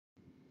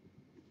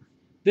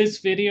This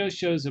video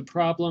shows a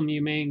problem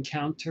you may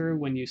encounter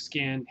when you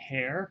scan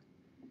hair.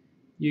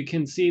 You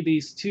can see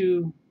these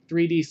two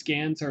 3D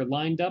scans are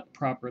lined up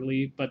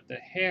properly, but the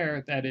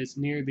hair that is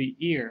near the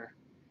ear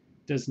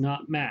does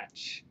not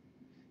match.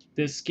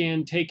 This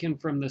scan taken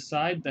from the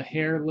side, the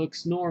hair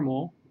looks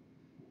normal,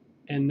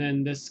 and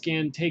then this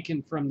scan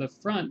taken from the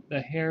front,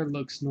 the hair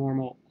looks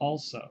normal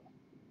also.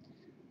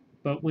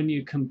 But when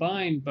you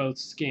combine both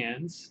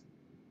scans,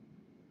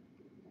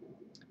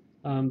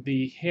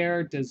 the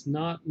hair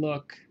doesn't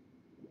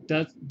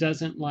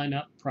line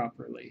up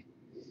properly.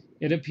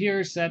 It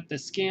appears that the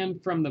scan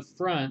from the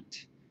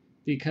front,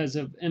 because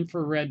of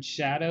infrared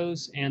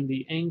shadows and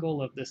the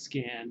angle of the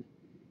scan,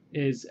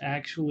 is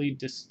actually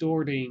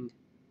distorting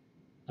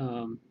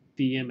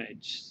the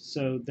image.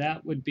 So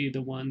that would be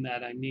the one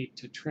that I need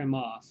to trim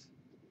off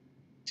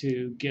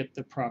to get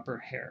the proper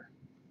hair.